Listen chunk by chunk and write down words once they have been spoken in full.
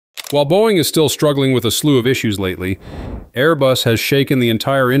While Boeing is still struggling with a slew of issues lately, Airbus has shaken the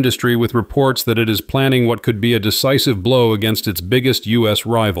entire industry with reports that it is planning what could be a decisive blow against its biggest U.S.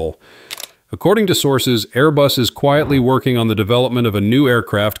 rival. According to sources, Airbus is quietly working on the development of a new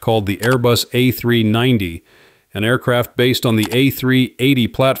aircraft called the Airbus A390, an aircraft based on the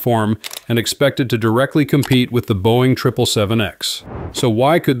A380 platform and expected to directly compete with the Boeing 777X. So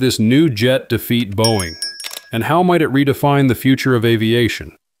why could this new jet defeat Boeing? And how might it redefine the future of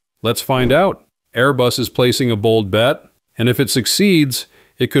aviation? Let's find out. Airbus is placing a bold bet, and if it succeeds,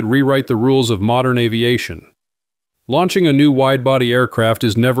 it could rewrite the rules of modern aviation. Launching a new wide-body aircraft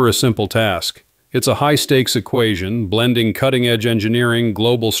is never a simple task. It's a high-stakes equation, blending cutting-edge engineering,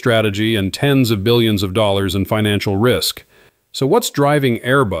 global strategy, and tens of billions of dollars in financial risk. So what's driving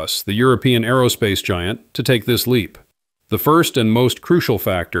Airbus, the European aerospace giant, to take this leap? The first and most crucial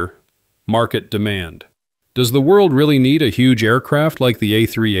factor: market demand. Does the world really need a huge aircraft like the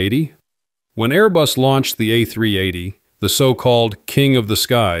A380? When Airbus launched the A380, the so-called king of the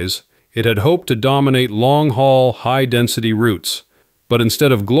skies, it had hoped to dominate long-haul, high-density routes. But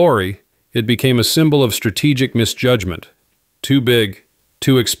instead of glory, it became a symbol of strategic misjudgment. Too big,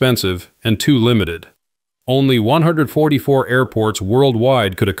 too expensive, and too limited. Only 144 airports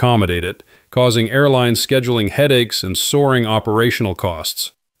worldwide could accommodate it, causing airlines scheduling headaches and soaring operational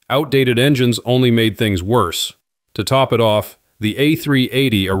costs. Outdated engines only made things worse. To top it off, the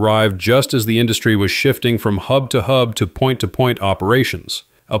A380 arrived just as the industry was shifting from hub-to-hub to point-to-point operations.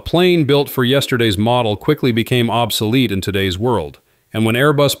 A plane built for yesterday's model quickly became obsolete in today's world, and when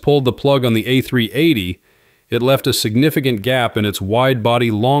Airbus pulled the plug on the A380, it left a significant gap in its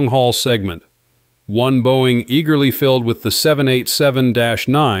wide-body long-haul segment. One Boeing eagerly filled with the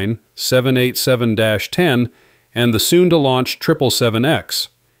 787-9, 787-10, and the soon-to-launch 777X,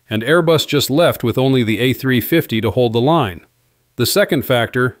 and Airbus just left with only the A350 to hold the line. The second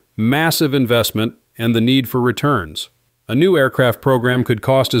factor: massive investment and the need for returns. A new aircraft program could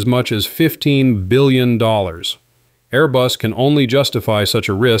cost as much as $15 billion. Airbus can only justify such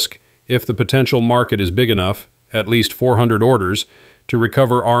a risk if the potential market is big enough, at least 400 orders, to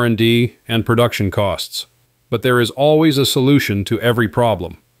recover R&D and production costs. But there is always a solution to every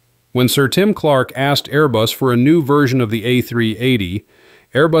problem. When Sir Tim Clark asked Airbus for a new version of the A380,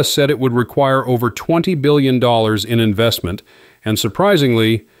 Airbus said it would require over $20 billion in investment, and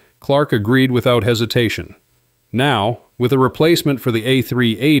surprisingly, Clark agreed without hesitation. Now, with a replacement for the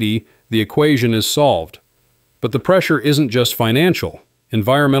A380, the equation is solved. But the pressure isn't just financial.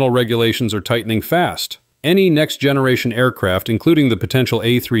 Environmental regulations are tightening fast. Any next-generation aircraft, including the potential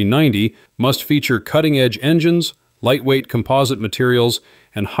A390, must feature cutting-edge engines, lightweight composite materials,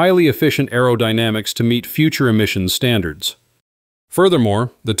 and highly efficient aerodynamics to meet future emissions standards.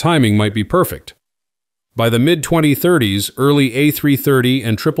 Furthermore, the timing might be perfect. By the mid-2030s, early A330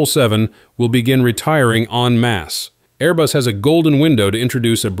 and 777 will begin retiring en masse. Airbus has a golden window to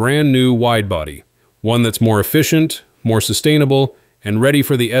introduce a brand new widebody, one that's more efficient, more sustainable, and ready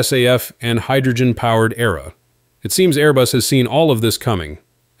for the SAF and hydrogen-powered era. It seems Airbus has seen all of this coming,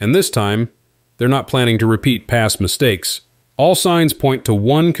 and this time, they're not planning to repeat past mistakes. All signs point to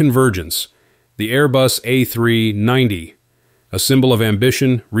one convergence: the Airbus A390, a symbol of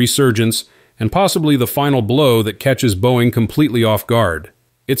ambition, resurgence, and possibly the final blow that catches Boeing completely off guard.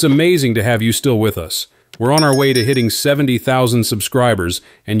 It's amazing to have you still with us. We're on our way to hitting 70,000 subscribers,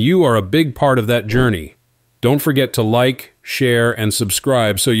 and you are a big part of that journey. Don't forget to like, share, and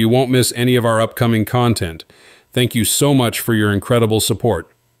subscribe so you won't miss any of our upcoming content. Thank you so much for your incredible support.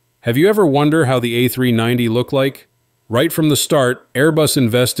 Have you ever wondered how the A390 looked like? Right from the start, Airbus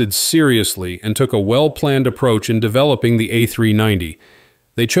invested seriously and took a well-planned approach in developing the A390.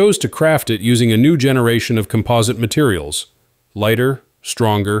 They chose to craft it using a new generation of composite materials, lighter,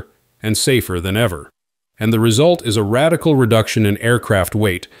 stronger, and safer than ever. And the result is a radical reduction in aircraft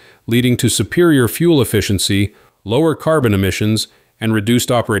weight, leading to superior fuel efficiency, lower carbon emissions, and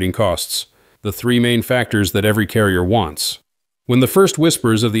reduced operating costs, the three main factors that every carrier wants. When the first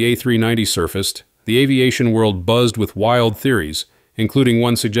whispers of the A390 surfaced, the aviation world buzzed with wild theories, including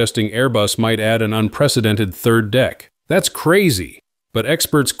one suggesting Airbus might add an unprecedented third deck. That's crazy! But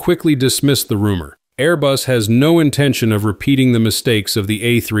experts quickly dismissed the rumor. Airbus has no intention of repeating the mistakes of the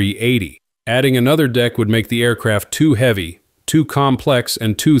A380. Adding another deck would make the aircraft too heavy, too complex,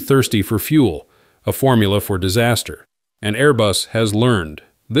 and too thirsty for fuel, a formula for disaster. And Airbus has learned.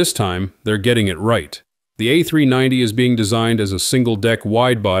 This time, they're getting it right. The A390 is being designed as a single-deck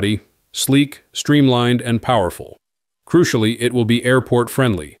wide-body, sleek, streamlined, and powerful. Crucially, it will be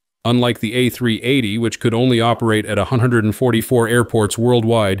airport-friendly. Unlike the A380, which could only operate at 144 airports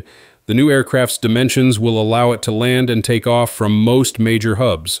worldwide, the new aircraft's dimensions will allow it to land and take off from most major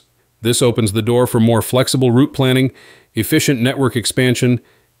hubs. This opens the door for more flexible route planning, efficient network expansion,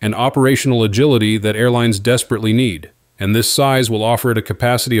 and operational agility that airlines desperately need. And this size will offer it a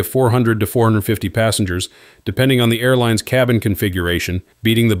capacity of 400 to 450 passengers, depending on the airline's cabin configuration,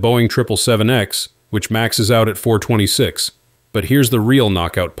 beating the Boeing 777X, which maxes out at 426. But here's the real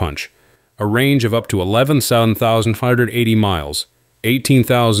knockout punch. A range of up to 11,580 miles,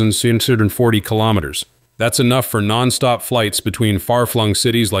 18,640 kilometers. That's enough for non-stop flights between far-flung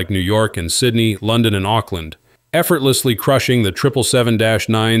cities like New York and Sydney, London and Auckland, effortlessly crushing the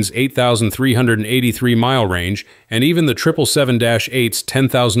 777-9's 8,383-mile range and even the 777-8's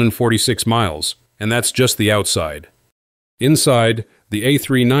 10,046 miles. And that's just the outside. Inside, the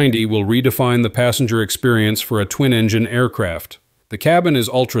A390 will redefine the passenger experience for a twin-engine aircraft. The cabin is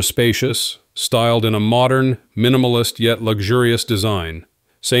ultra-spacious, styled in a modern, minimalist yet luxurious design.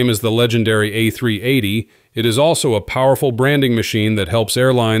 Same as the legendary A380, it is also a powerful branding machine that helps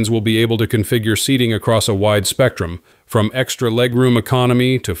airlines will be able to configure seating across a wide spectrum, from extra legroom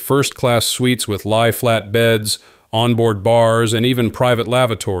economy to first-class suites with lie-flat beds, onboard bars, and even private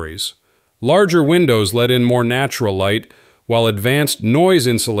lavatories. Larger windows let in more natural light, while advanced noise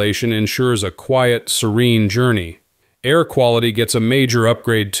insulation ensures a quiet, serene journey. Air quality gets a major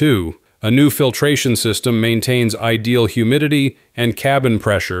upgrade too. A new filtration system maintains ideal humidity and cabin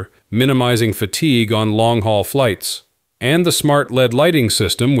pressure, minimizing fatigue on long-haul flights. And the smart LED lighting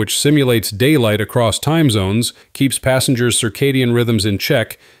system, which simulates daylight across time zones, keeps passengers' circadian rhythms in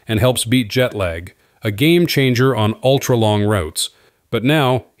check and helps beat jet lag, a game-changer on ultra-long routes. But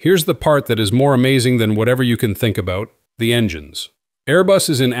now, here's the part that is more amazing than whatever you can think about: the engines. Airbus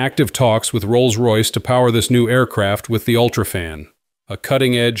is in active talks with Rolls-Royce to power this new aircraft with the UltraFan, a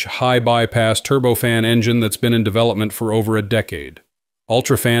cutting-edge, high-bypass turbofan engine that's been in development for over a decade.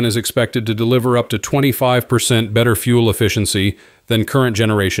 UltraFan is expected to deliver up to 25% better fuel efficiency than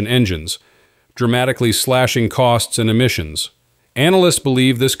current-generation engines, dramatically slashing costs and emissions. Analysts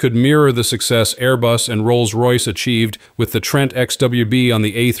believe this could mirror the success Airbus and Rolls-Royce achieved with the Trent XWB on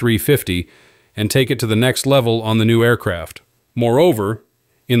the A350 and take it to the next level on the new aircraft. Moreover,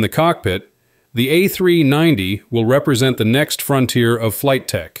 in the cockpit, the A390 will represent the next frontier of flight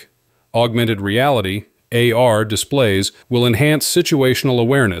tech. Augmented reality, AR, displays will enhance situational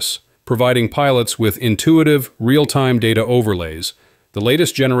awareness, providing pilots with intuitive, real-time data overlays. The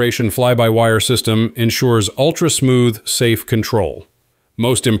latest generation fly-by-wire system ensures ultra-smooth, safe control.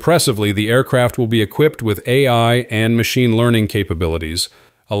 Most impressively, the aircraft will be equipped with AI and machine learning capabilities,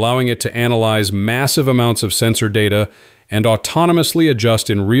 allowing it to analyze massive amounts of sensor data and autonomously adjust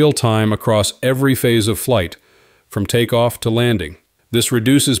in real time across every phase of flight, from takeoff to landing. This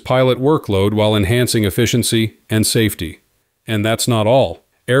reduces pilot workload while enhancing efficiency and safety. And that's not all.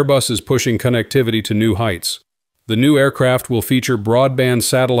 Airbus is pushing connectivity to new heights. The new aircraft will feature broadband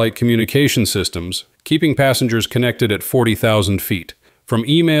satellite communication systems, keeping passengers connected at 40,000 feet. From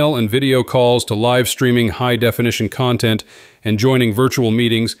email and video calls to live streaming high-definition content and joining virtual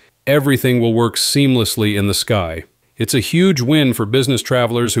meetings, everything will work seamlessly in the sky. It's a huge win for business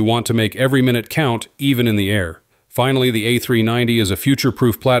travelers who want to make every minute count, even in the air. Finally, the A390 is a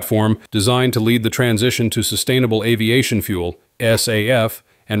future-proof platform designed to lead the transition to sustainable aviation fuel, SAF,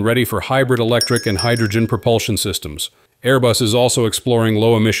 and ready for hybrid electric and hydrogen propulsion systems. Airbus is also exploring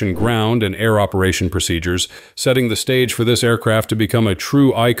low-emission ground and air operation procedures, setting the stage for this aircraft to become a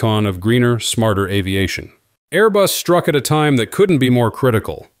true icon of greener, smarter aviation. Airbus struck at a time that couldn't be more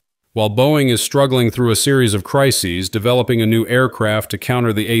critical. While Boeing is struggling through a series of crises, developing a new aircraft to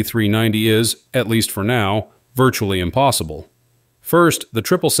counter the A390 is, at least for now, virtually impossible. First, the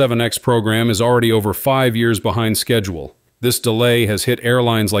 777X program is already over 5 years behind schedule. This delay has hit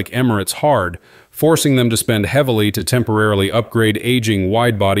airlines like Emirates hard, forcing them to spend heavily to temporarily upgrade aging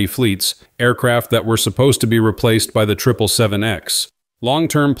wide-body fleets, aircraft that were supposed to be replaced by the 777X.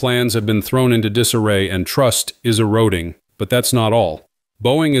 Long-term plans have been thrown into disarray and trust is eroding, but that's not all.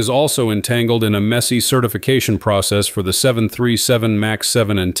 Boeing is also entangled in a messy certification process for the 737 MAX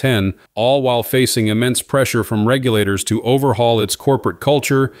 7 and 10, all while facing immense pressure from regulators to overhaul its corporate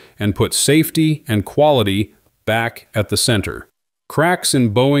culture and put safety and quality back at the center. Cracks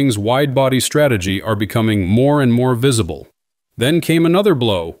in Boeing's wide-body strategy are becoming more and more visible. Then came another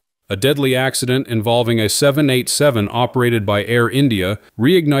blow. A deadly accident involving a 787 operated by Air India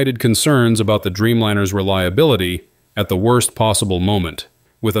reignited concerns about the Dreamliner's reliability at the worst possible moment.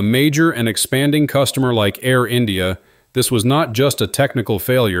 With a major and expanding customer like Air India, this was not just a technical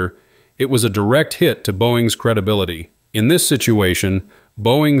failure, it was a direct hit to Boeing's credibility. In this situation,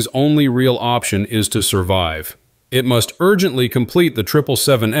 Boeing's only real option is to survive. It must urgently complete the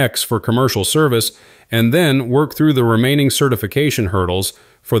 777X for commercial service and then work through the remaining certification hurdles,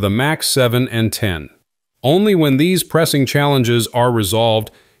 for the MAX 7 and 10. Only when these pressing challenges are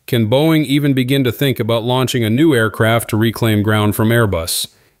resolved can Boeing even begin to think about launching a new aircraft to reclaim ground from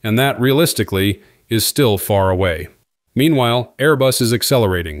Airbus, and that, realistically, is still far away. Meanwhile, Airbus is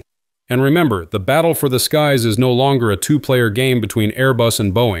accelerating. And remember, the battle for the skies is no longer a two-player game between Airbus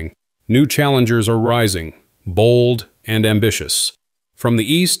and Boeing. New challengers are rising, bold and ambitious. From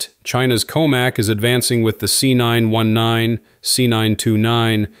the east, China's COMAC is advancing with the C919,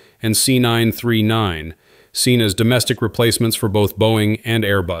 C929, and C939, seen as domestic replacements for both Boeing and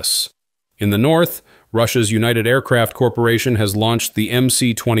Airbus. In the north, Russia's United Aircraft Corporation has launched the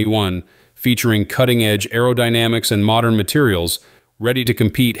MC-21, featuring cutting-edge aerodynamics and modern materials, ready to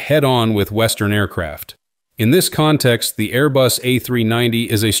compete head-on with Western aircraft. In this context, the Airbus A390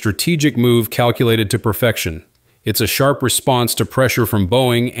 is a strategic move calculated to perfection. It's a sharp response to pressure from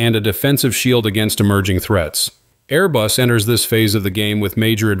Boeing and a defensive shield against emerging threats. Airbus enters this phase of the game with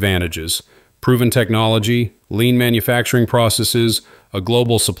major advantages: proven technology, lean manufacturing processes, a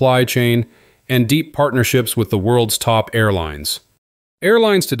global supply chain, and deep partnerships with the world's top airlines.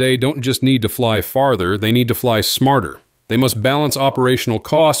 Airlines today don't just need to fly farther, they need to fly smarter. They must balance operational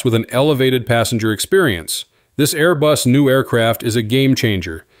costs with an elevated passenger experience. This Airbus new aircraft is a game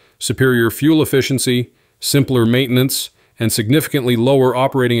changer. Superior fuel efficiency, simpler maintenance, and significantly lower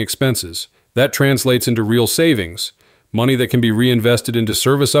operating expenses. That translates into real savings, money that can be reinvested into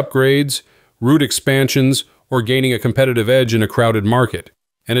service upgrades, route expansions, or gaining a competitive edge in a crowded market.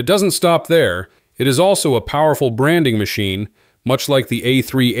 And it doesn't stop there. It is also a powerful branding machine, much like the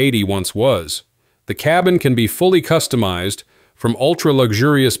A380 once was. The cabin can be fully customized, from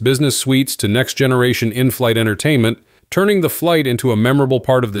ultra-luxurious business suites to next-generation in-flight entertainment, turning the flight into a memorable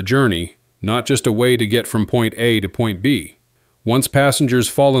part of the journey, not just a way to get from point A to point B. Once passengers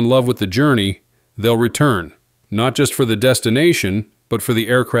fall in love with the journey, they'll return, not just for the destination, but for the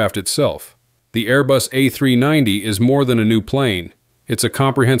aircraft itself. The Airbus A390 is more than a new plane. It's a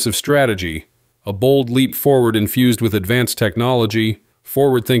comprehensive strategy, a bold leap forward infused with advanced technology,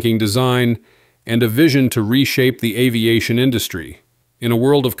 forward-thinking design, and a vision to reshape the aviation industry. In a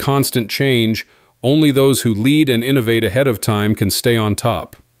world of constant change, only those who lead and innovate ahead of time can stay on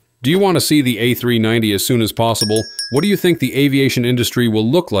top. Do you want to see the A390 as soon as possible? What do you think the aviation industry will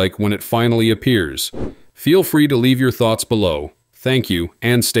look like when it finally appears? Feel free to leave your thoughts below. Thank you,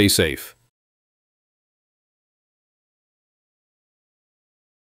 and stay safe.